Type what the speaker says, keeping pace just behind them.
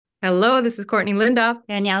Hello, this is Courtney Linda,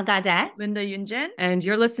 Danielle Gadet. Linda Yunjin. and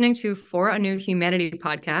you're listening to For a New Humanity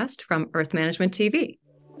podcast from Earth Management TV.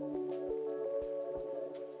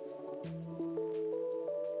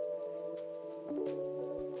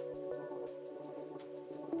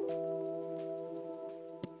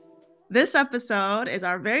 This episode is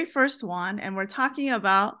our very first one, and we're talking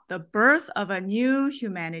about the birth of a new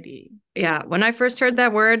humanity. Yeah, when I first heard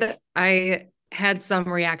that word, I had some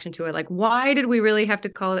reaction to it. Like, why did we really have to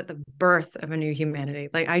call it the birth of a new humanity?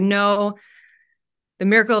 Like, I know the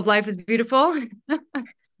miracle of life is beautiful,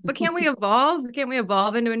 but can't we evolve? Can't we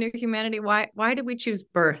evolve into a new humanity? Why did we choose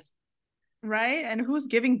birth? Right? And who's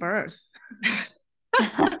giving birth?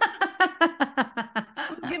 Who's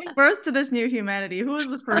giving birth to this new humanity? Who is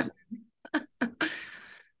the first?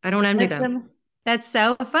 I don't envy them. That's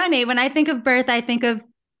so funny. When I think of birth, I think of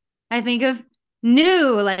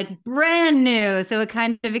new, like brand new. So it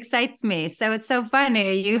kind of excites me. So it's so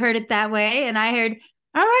funny. You heard it that way. And I heard,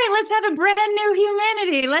 all right, let's have a brand new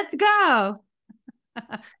humanity. Let's go.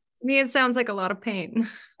 To me, it sounds like a lot of pain.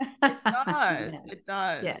 It does. Yeah. It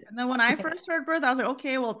does. Yeah. And then when I first heard birth, I was like,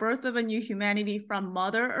 okay, well, birth of a new humanity from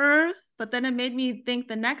Mother Earth. But then it made me think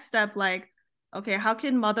the next step, like, okay, how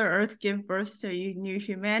can Mother Earth give birth to a new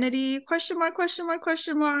humanity? Question mark, question mark,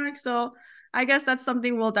 question mark. So I guess that's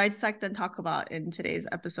something we'll dissect and talk about in today's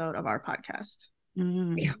episode of our podcast.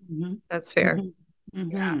 Mm-hmm. Yeah, that's fair.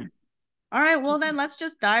 Mm-hmm. Yeah. All right, well then let's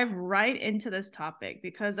just dive right into this topic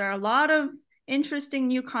because there are a lot of interesting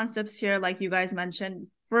new concepts here, like you guys mentioned.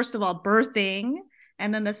 First of all, birthing,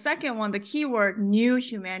 and then the second one, the keyword, new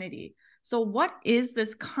humanity. So what is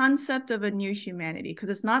this concept of a new humanity? Because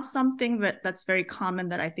it's not something that's very common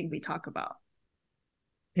that I think we talk about.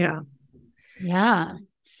 Yeah. Yeah.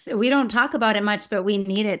 So we don't talk about it much, but we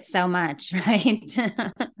need it so much, right?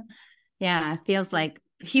 Yeah. It feels like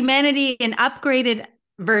humanity, an upgraded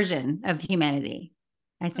version of humanity,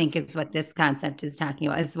 I think is what this concept is talking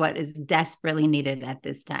about, is what is desperately needed at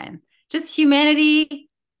this time. Just humanity,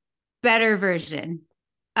 better version,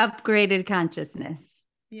 upgraded consciousness.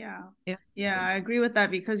 Yeah, I agree with that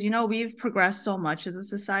because, we've progressed so much as a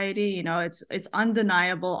society. It's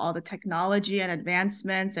undeniable, all the technology and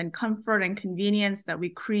advancements and comfort and convenience that we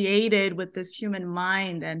created with this human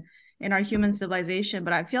mind and in our human civilization.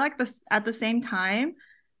 But I feel like at the same time,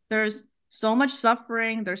 there's so much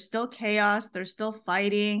suffering, there's still chaos, there's still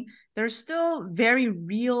fighting, there's still very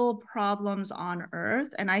real problems on Earth.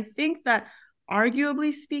 And I think that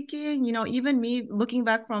arguably speaking, even me looking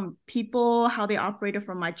back from people, how they operated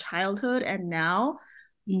from my childhood and now,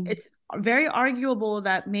 it's very arguable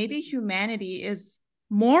that maybe humanity is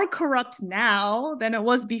more corrupt now than it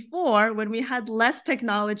was before when we had less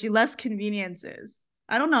technology, less conveniences.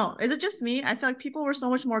 I don't know. Is it just me? I feel like people were so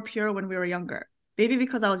much more pure when we were younger. Maybe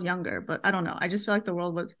because I was younger, but I don't know. I just feel like the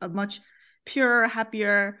world was a much purer,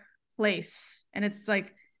 happier place. And it's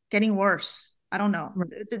like getting worse. I don't know.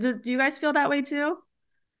 Do you guys feel that way too?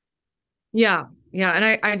 Yeah.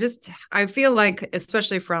 And I feel like,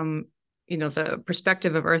 especially from, the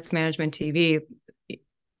perspective of Earth Management TV,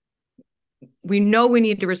 we know we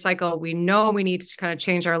need to recycle. We know we need to kind of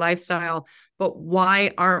change our lifestyle, but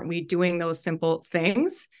why aren't we doing those simple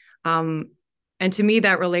things? And to me,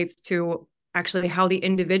 that relates to actually how the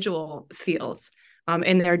individual feels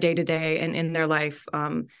in their day-to-day and in their life.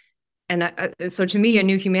 So to me, a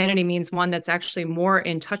new humanity means one that's actually more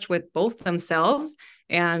in touch with both themselves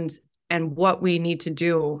and what we need to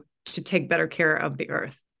do to take better care of the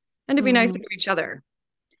earth and to be nicer to each other.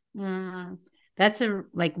 That's a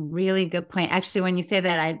really good point. Actually, when you say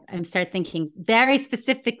that, I start thinking very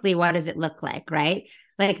specifically, what does it look like, right?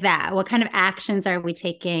 Like that. What kind of actions are we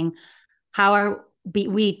taking? How are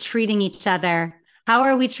we treating each other? How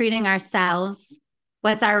are we treating ourselves?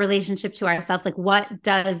 What's our relationship to ourselves? Like, what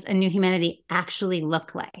does a new humanity actually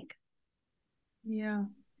look like? Yeah.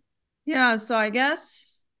 So I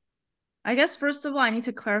guess first of all, I need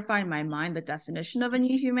to clarify in my mind the definition of a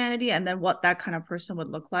new humanity and then what that kind of person would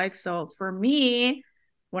look like. So for me,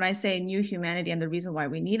 when I say new humanity and the reason why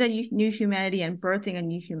we need a new humanity and birthing a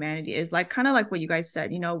new humanity is kind of like what you guys said,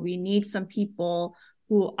 we need some people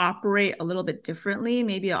who operate a little bit differently,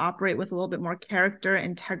 maybe operate with a little bit more character,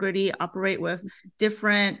 integrity, operate with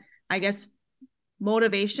different, I guess,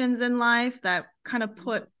 motivations in life that kind of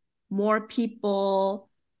put more people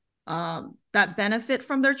that benefit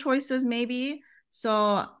from their choices, maybe.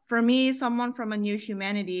 So for me, someone from a new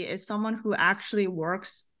humanity is someone who actually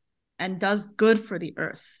works and does good for the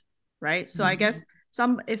earth, right? So I guess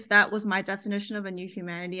if that was my definition of a new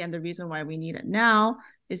humanity and the reason why we need it now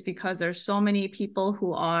is because there's so many people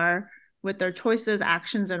who are, with their choices,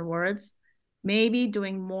 actions, and words, maybe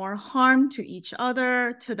doing more harm to each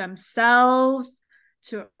other, to themselves,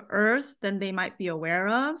 to Earth than they might be aware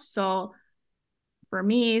of. So for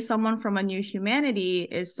me, someone from a new humanity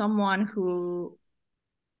is someone who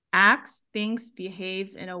acts, thinks,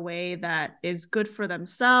 behaves in a way that is good for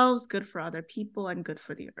themselves, good for other people, and good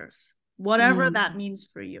for the Earth. Whatever that means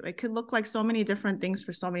for you. It could look like so many different things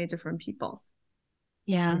for so many different people.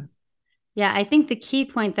 Yeah. Yeah. I think the key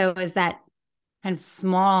point though is that kind of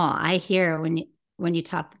small. I hear when you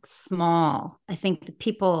talk small, I think the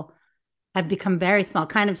people have become very small,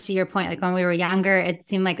 kind of to your point. Like when we were younger, it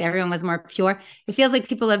seemed like everyone was more pure. It feels like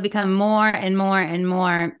people have become more and more and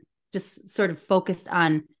more just sort of focused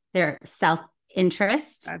on their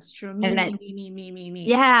self-interest. That's true. Me.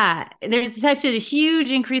 Yeah. There's such a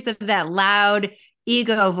huge increase of that loud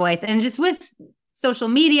ego voice. And just with social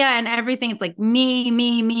media and everything, it's like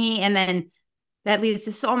me. And then that leads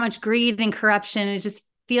to so much greed and corruption. It just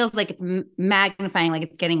feels like it's magnifying, like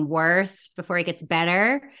it's getting worse before it gets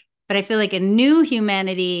better. But I feel like a new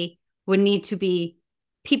humanity would need to be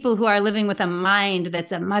people who are living with a mind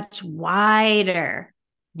that's a much wider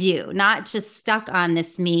view, not just stuck on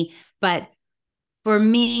this me, but for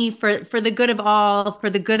me, for the good of all, for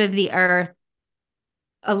the good of the earth,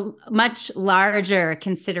 a much larger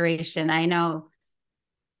consideration. I know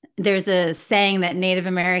there's a saying that Native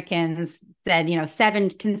Americans said,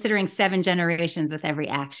 considering 7 generations with every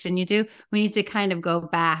action you do. We need to kind of go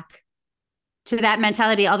back to that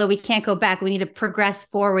mentality. Although we can't go back, we need to progress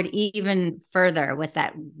forward even further with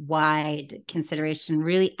that wide consideration,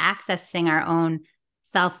 really accessing our own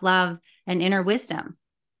self-love and inner wisdom.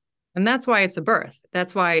 And that's why it's a birth.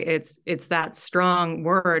 That's why it's that strong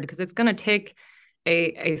word, because it's going to take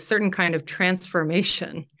a certain kind of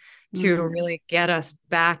transformation to really get us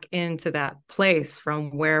back into that place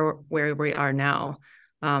from where we are now.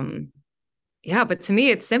 But to me,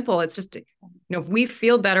 it's simple. It's just, if we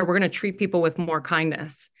feel better, we're going to treat people with more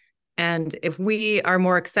kindness. And if we are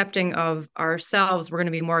more accepting of ourselves, we're going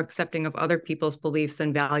to be more accepting of other people's beliefs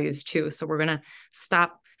and values too. So we're going to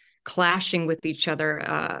stop clashing with each other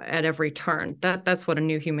at every turn. That's what a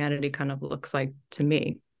new humanity kind of looks like to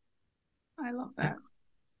me. I love that.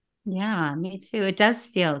 Yeah, me too. It does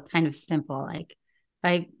feel kind of simple. Like if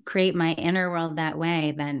I create my inner world that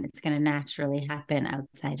way, then it's going to naturally happen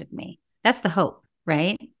outside of me. That's the hope,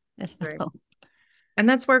 right? That's the hope. And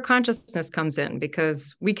that's where consciousness comes in,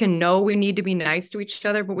 because we can know we need to be nice to each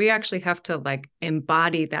other, but we actually have to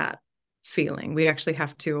embody that feeling. We actually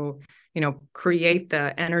have to, create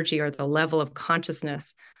the energy or the level of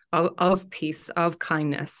consciousness of peace, of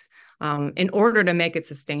kindness, in order to make it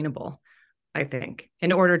sustainable. I think,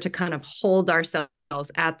 in order to kind of hold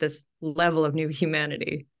ourselves at this level of new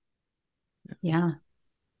humanity. Yeah.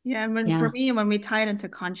 Yeah. And for me, when we tie it into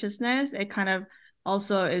consciousness, it kind of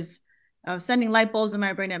also is sending light bulbs in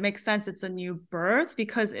my brain. It makes sense. It's a new birth,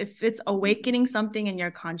 because if it's awakening something in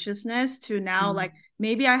your consciousness to now,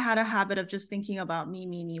 maybe I had a habit of just thinking about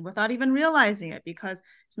me without even realizing it, because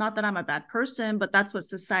it's not that I'm a bad person, but that's what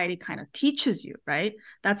society kind of teaches you, right?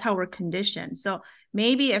 That's how we're conditioned. So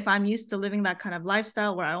maybe if I'm used to living that kind of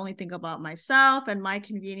lifestyle where I only think about myself and my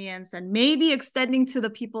convenience, and maybe extending to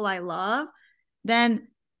the people I love, then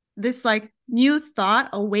this new thought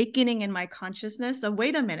awakening in my consciousness of,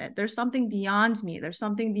 wait a minute, there's something beyond me. There's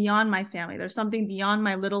something beyond my family. There's something beyond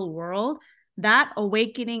my little world. That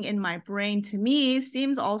awakening in my brain, to me,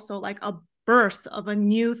 seems also like a birth of a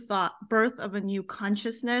new thought, birth of a new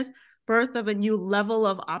consciousness, birth of a new level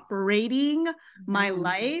of operating my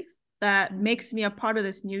life that makes me a part of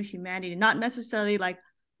this new humanity. Not necessarily like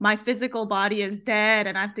my physical body is dead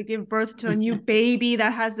and I have to give birth to a new baby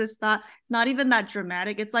that has this thought. It's not even that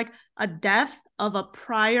dramatic. It's like a death of a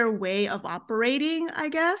prior way of operating, I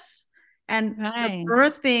guess. And the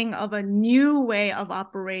birthing of a new way of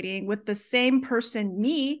operating with the same person,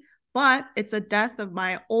 me, but it's a death of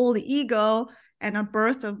my old ego and a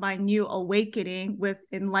birth of my new awakening with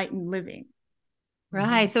enlightened living.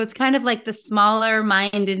 Right. So it's kind of like the smaller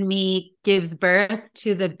minded me gives birth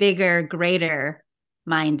to the bigger, greater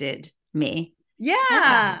minded me. Yeah.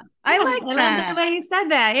 I like that. Love the way you said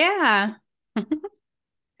that. Yeah.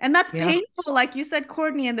 And that's painful, like you said,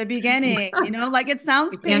 Courtney, in the beginning, it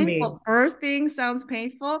sounds painful. Birthing sounds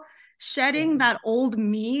painful. Shedding that old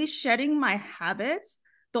me, shedding my habits,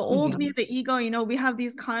 the old me, the ego, we have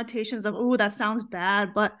these connotations of, oh, that sounds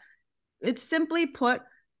bad, but it's simply put,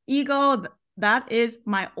 ego, that is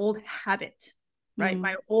my old habit, right?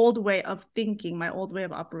 My old way of thinking, my old way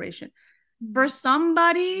of operation. For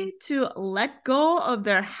somebody to let go of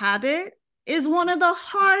their habit is one of the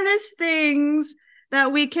hardest things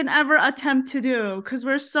that we can ever attempt to do, because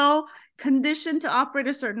we're so conditioned to operate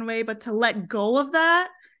a certain way, but to let go of that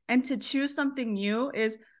and to choose something new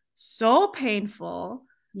is so painful,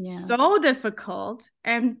 so difficult,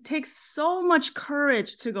 and takes so much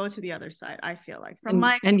courage to go to the other side, I feel like.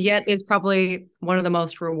 And yet it's probably one of the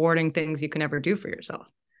most rewarding things you can ever do for yourself.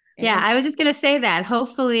 Yeah, I was just going to say that.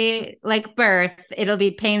 Hopefully, like birth, it'll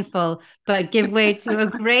be painful, but give way to a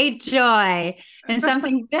great joy and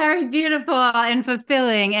something very beautiful and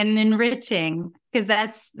fulfilling and enriching, because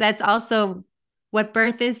that's also what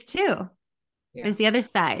birth is too. Yeah. There's the other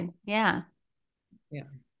side. Yeah. Yeah.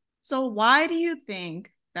 So why do you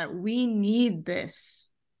think that we need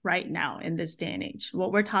this right now in this day and age?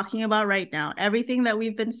 What we're talking about right now, everything that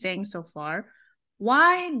we've been saying so far,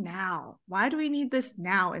 why now? Why do we need this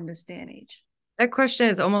now in this day and age? That question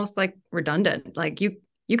is almost like redundant. Like you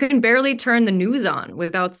can barely turn the news on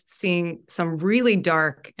without seeing some really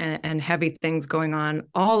dark and heavy things going on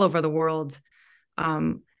all over the world.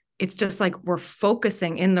 It's just like we're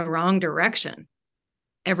focusing in the wrong direction.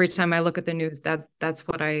 Every time I look at the news, that's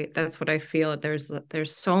what I feel.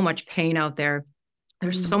 There's so much pain out there.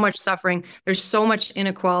 There's so much suffering. There's so much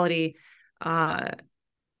inequality.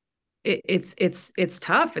 It's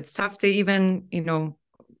tough. It's tough to even,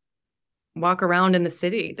 walk around in the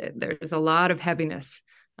city. There's a lot of heaviness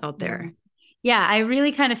out there. Yeah, I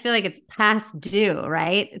really kind of feel like it's past due,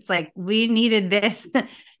 right? It's like we needed this,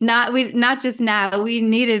 not just now. We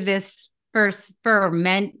needed this for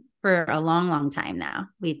a long, long time now.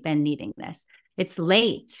 We've been needing this. It's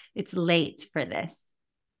late. It's late for this.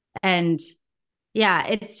 And yeah,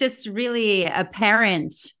 it's just really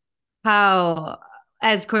apparent how,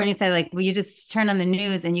 as Courtney said, like, well, you just turn on the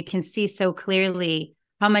news and you can see so clearly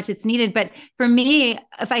how much it's needed. But for me,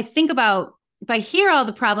 if I hear all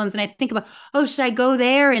the problems and I think about, oh, should I go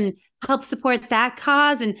there and help support that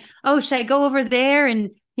cause? And, oh, should I go over there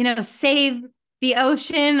and, save the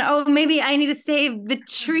ocean? Oh, maybe I need to save the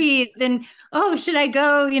trees. And, oh, should I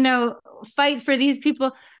go, fight for these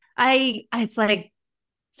people? It's like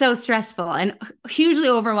so stressful and hugely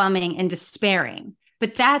overwhelming and despairing.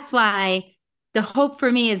 But that's why the hope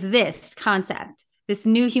for me is this concept, this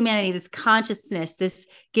new humanity, this consciousness, this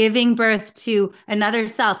giving birth to another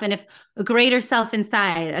self. And if a greater self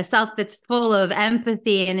inside, a self that's full of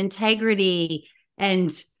empathy and integrity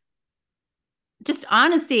and just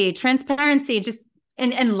honesty, transparency, just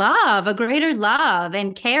and love, a greater love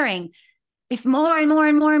and caring. If more and more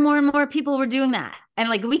and more and more and more people were doing that, and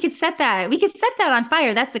like we could set that on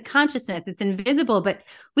fire. That's the consciousness. It's invisible, but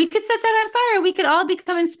we could set that on fire. We could all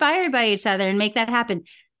become inspired by each other and make that happen.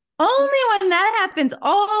 Only when that happens,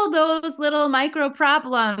 all those little micro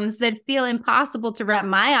problems that feel impossible to wrap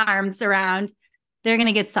my arms around, they're going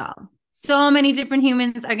to get solved. So many different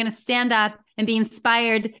humans are going to stand up and be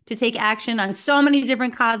inspired to take action on so many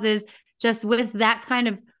different causes, just with that kind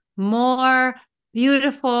of more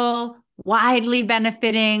beautiful, widely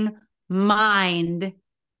benefiting mind.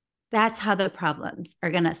 That's how the problems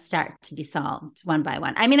are going to start to be solved one by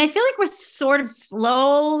one. I mean, I feel like we're sort of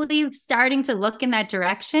slowly starting to look in that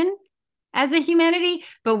direction as a humanity,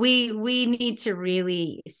 but we need to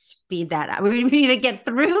really speed that up. We need to get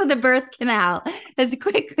through the birth canal as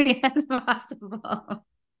quickly as possible.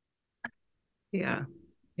 Yeah.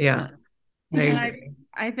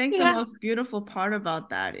 I think the most beautiful part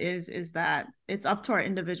about that is that it's up to our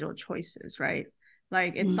individual choices, right?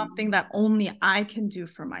 Like it's something that only I can do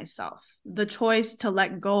for myself. The choice to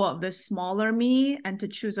let go of this smaller me and to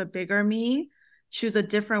choose a bigger me, choose a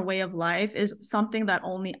different way of life is something that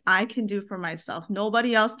only I can do for myself.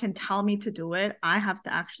 Nobody else can tell me to do it. I have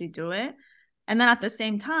to actually do it. And then at the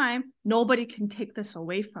same time, nobody can take this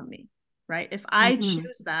away from me, right? If I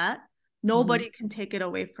choose that, nobody can take it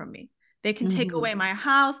away from me. They can take away my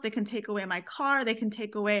house. They can take away my car. They can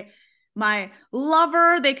take away my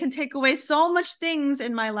lover. They can take away so much things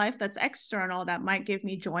in my life that's external that might give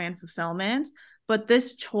me joy and fulfillment. But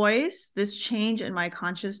this choice, this change in my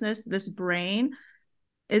consciousness, this brain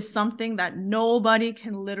is something that nobody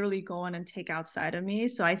can literally go in and take outside of me.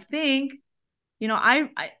 So I think,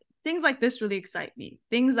 I things like this really excite me.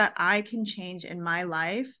 Things that I can change in my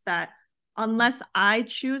life that unless I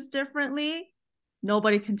choose differently,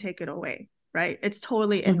 nobody can take it away. Right? It's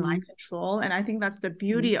totally in my control. And I think that's the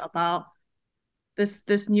beauty about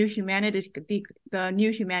this new humanity, the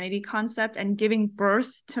new humanity concept, and giving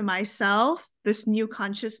birth to myself, this new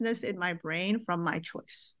consciousness in my brain from my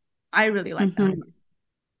choice. I really like that.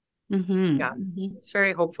 Yeah, it's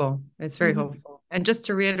very hopeful. It's very hopeful. And just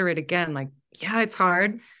to reiterate again, like, yeah, it's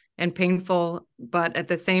hard and painful, but at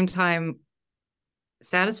the same time,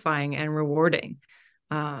 satisfying and rewarding.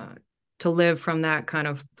 To live from that kind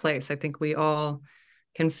of place. I think we all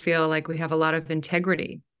can feel like we have a lot of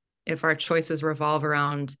integrity if our choices revolve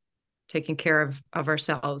around taking care of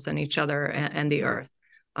ourselves and each other and the earth.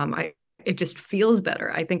 It just feels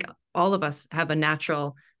better. I think all of us have a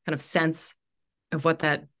natural kind of sense of what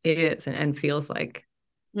that is and feels like.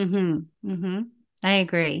 I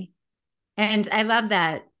agree. And I love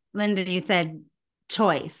that, Linda, you said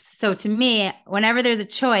choice. So to me, whenever there's a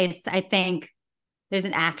choice, I think there's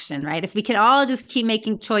an action, right? If we could all just keep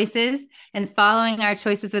making choices and following our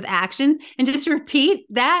choices with action and just repeat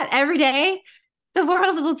that every day, the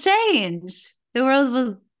world will change. The world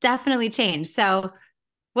will definitely change. So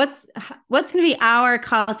what's going to be our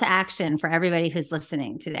call to action for everybody who's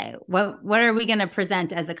listening today? What are we going to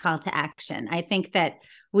present as a call to action? I think that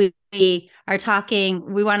we are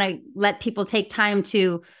talking, we want to let people take time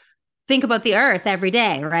to think about the earth every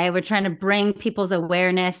day, right? We're trying to bring people's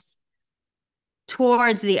awareness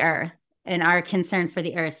towards the earth and our concern for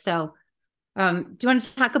the earth. So do you want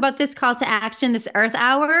to talk about this call to action, this Earth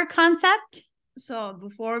Hour concept? So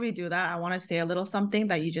before we do that, I want to say a little something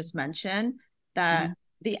that you just mentioned, that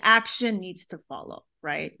the action needs to follow,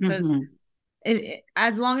 right? Because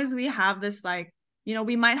as long as we have this, like, you know,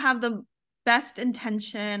 we might have the best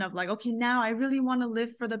intention of like, okay, now I really want to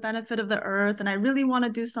live for the benefit of the earth and I really want to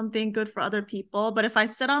do something good for other people. But if I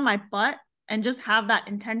sit on my butt and just have that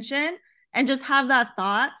intention and just have that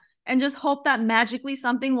thought and just hope that magically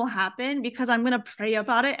something will happen because I'm going to pray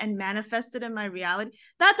about it and manifest it in my reality,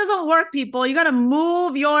 that doesn't work, people. You got to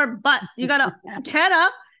move your butt. You got to get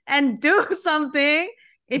up and do something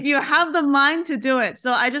if you have the mind to do it.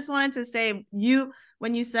 So I just wanted to say,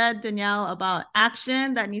 when you said, Danielle, about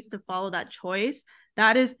action that needs to follow that choice,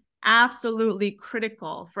 that is absolutely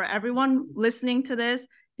critical for everyone listening to this.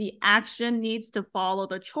 The action needs to follow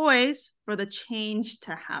the choice for the change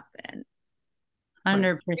to happen.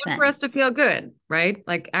 100%. For us to feel good, right?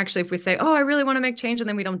 Like actually, if we say, oh, I really want to make change, and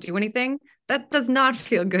then we don't do anything, that does not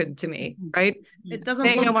feel good to me, right? It doesn't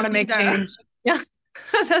saying I want to make change. Yeah.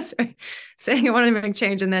 That's right. Saying you want to make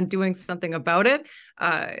change and then doing something about it,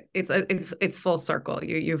 it's full circle.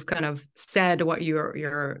 You've kind of said what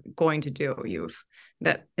you're going to do.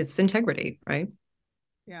 That it's integrity, right?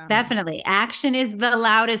 Yeah, definitely. Action is the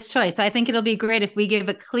loudest choice. So I think it'll be great if we give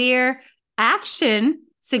a clear action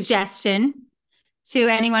suggestion to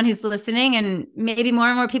anyone who's listening, and maybe more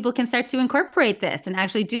and more people can start to incorporate this and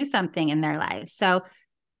actually do something in their lives. So,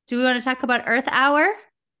 do we want to talk about Earth Hour?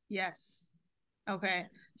 Yes. Okay,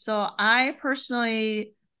 so I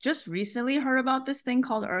personally just recently heard about this thing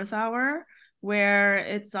called Earth Hour, where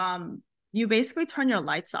it's you basically turn your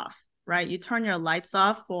lights off, right? You turn your lights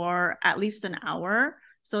off for at least an hour.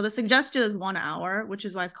 So the suggestion is 1 hour, which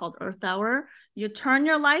is why it's called Earth Hour. You turn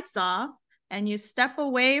your lights off and you step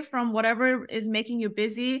away from whatever is making you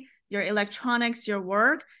busy, your electronics, your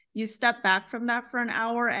work. You step back from that for an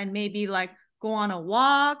hour and maybe like go on a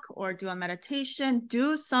walk or do a meditation,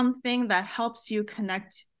 do something that helps you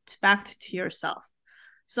connect back to yourself.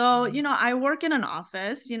 So, you know, I work in an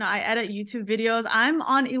office, you know, I edit YouTube videos. I'm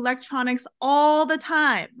on electronics all the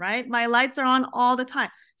time, right? My lights are on all the time.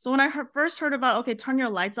 So when I first heard about, okay, turn your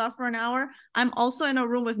lights off for an hour, I'm also in a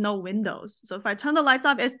room with no windows. So if I turn the lights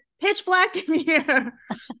off, it's pitch black in here.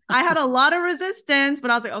 I had a lot of resistance,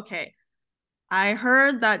 but I was like, okay, I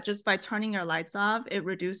heard that just by turning your lights off, it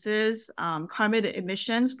reduces carbon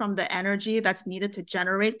emissions from the energy that's needed to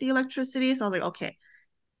generate the electricity. So I was like, okay,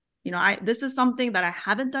 you know, this is something that I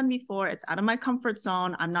haven't done before. It's out of my comfort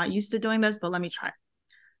zone. I'm not used to doing this, but let me try.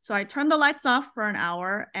 So I turned the lights off for an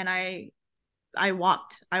hour and I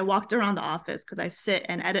walked around the office because I sit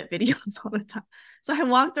and edit videos all the time. So I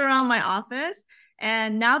walked around my office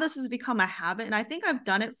and now this has become a habit. And I think I've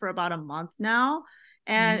done it for about a month now.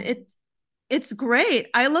 And it's great.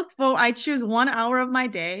 I choose 1 hour of my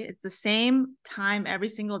day. It's the same time every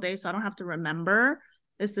single day. So I don't have to remember.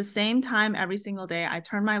 It's the same time every single day. I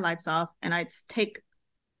turn my lights off and I take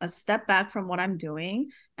a step back from what I'm doing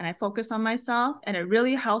and I focus on myself. And it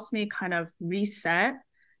really helps me kind of reset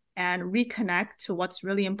and reconnect to what's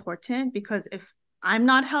really important. Because if I'm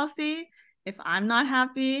not healthy, if I'm not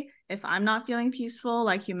happy, if I'm not feeling peaceful,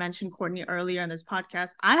 like you mentioned, Courtney, earlier in this podcast,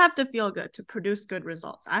 I have to feel good to produce good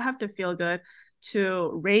results. I have to feel good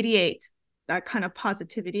to radiate that kind of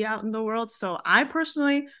positivity out in the world. So I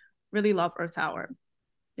personally really love Earth Hour.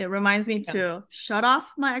 It reminds me to shut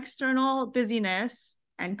off my external busyness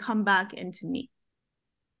and come back into me.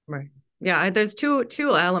 Right. Yeah, there's two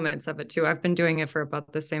elements of it too. I've been doing it for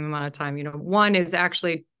about the same amount of time. You know, one is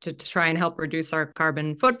actually to try and help reduce our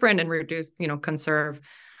carbon footprint and reduce, you know, conserve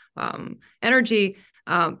energy.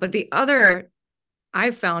 But the other,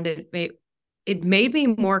 I found it made me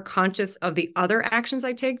more conscious of the other actions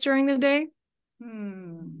I take during the day.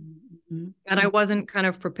 And I wasn't kind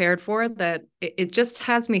of prepared for it, that it just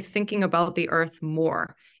has me thinking about the earth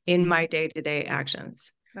more in my day-to-day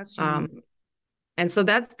actions. That's true. And so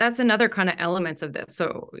that's another kind of elements of this.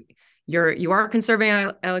 So you are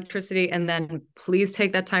conserving electricity, and then please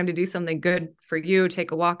take that time to do something good for you.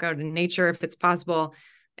 Take a walk out in nature if it's possible.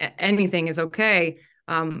 Anything is okay.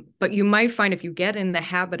 But you might find if you get in the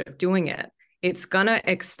habit of doing it, it's gonna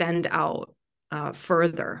extend out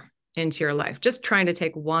further into your life. Just trying to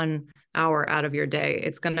take 1 hour out of your day,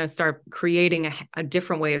 it's gonna start creating a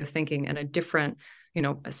different way of thinking and a different,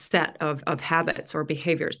 a set of habits or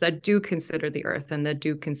behaviors that do consider the earth and that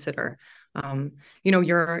do consider,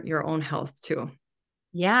 your own health too.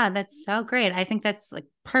 Yeah, that's so great. I think that's like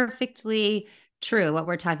perfectly true what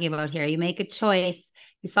we're talking about here. You make a choice,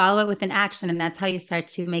 you follow it with an action, and that's how you start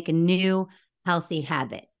to make a new healthy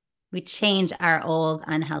habit. We change our old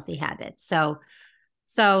unhealthy habits.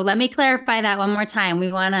 So let me clarify that one more time.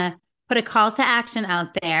 We want to put a call to action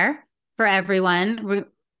out there for everyone.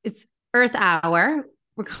 It's Earth Hour.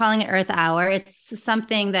 We're calling it Earth Hour. It's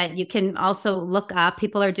something that you can also look up.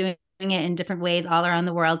 People are doing it in different ways all around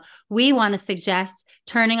the world. We want to suggest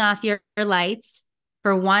turning off your lights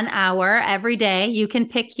for 1 hour every day. You can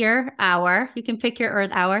pick your hour. You can pick your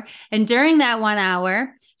Earth Hour. And during that 1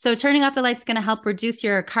 hour, so turning off the lights is going to help reduce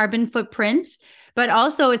your carbon footprint, but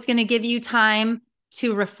also it's going to give you time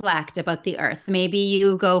to reflect about the earth. Maybe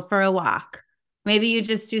you go for a walk. Maybe you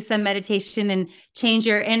just do some meditation and change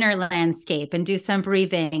your inner landscape and do some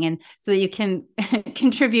breathing, and so that you can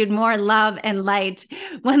contribute more love and light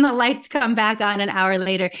when the lights come back on an hour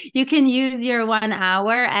later. You can use your 1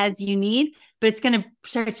 hour as you need, but it's going to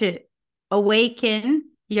start to awaken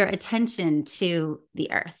your attention to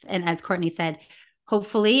the earth. And as Courtney said,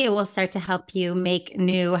 hopefully it will start to help you make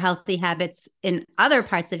new healthy habits in other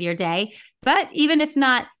parts of your day. But even if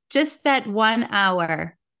not, just that 1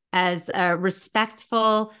 hour as a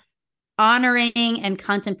respectful, honoring, and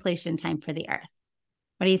contemplation time for the earth.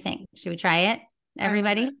 What do you think? Should we try it,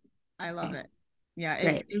 everybody? I love it. Yeah,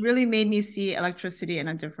 it really made me see electricity in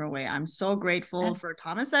a different way. I'm so grateful for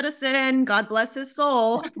Thomas Edison, God bless his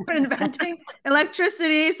soul, for inventing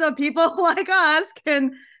electricity so people like us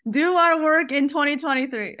can do our work in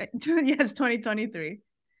 2023. Yes, 2023.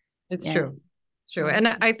 It's true. It's true. And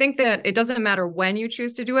I think that it doesn't matter when you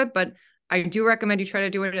choose to do it, but I do recommend you try to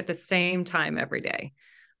do it at the same time every day.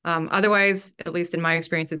 Otherwise, at least in my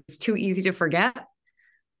experience, it's too easy to forget.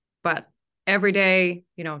 But every day,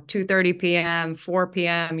 2:30 p.m., 4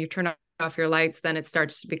 p.m., you turn off your lights, then it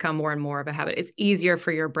starts to become more and more of a habit. It's easier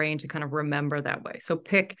for your brain to kind of remember that way. So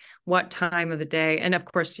pick what time of the day. And of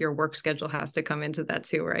course, your work schedule has to come into that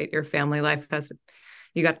too, right? Your family life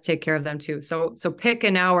you got to take care of them too. So pick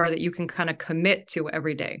an hour that you can kind of commit to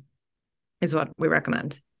every day is what we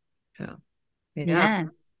recommend. Yeah. Yes.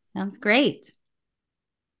 Sounds great.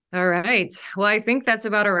 All right. Well, I think that's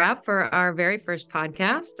about a wrap for our very first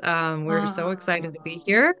podcast. We're so excited to be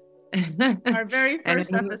here. Our very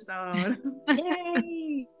first episode.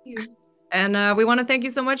 Yay! And we want to thank you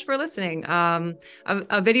so much for listening.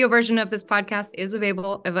 A video version of this podcast is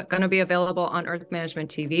going to be available on Earth Management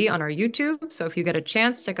TV on our YouTube. So if you get a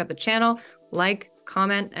chance, check out the channel, like,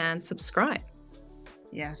 comment, and subscribe.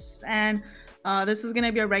 Yes. And this is going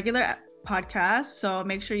to be a regular podcast, so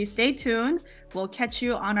make sure you stay tuned. We'll catch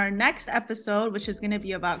you on our next episode, which is going to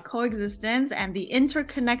be about coexistence and the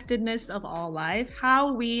interconnectedness of all life,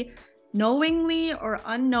 how we knowingly or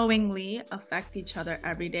unknowingly affect each other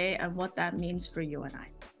every day, and what that means for you and I.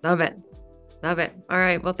 Love it. All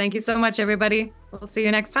right. Well, thank you so much, everybody. We'll see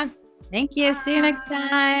you next time. Thank you. See you next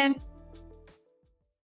time.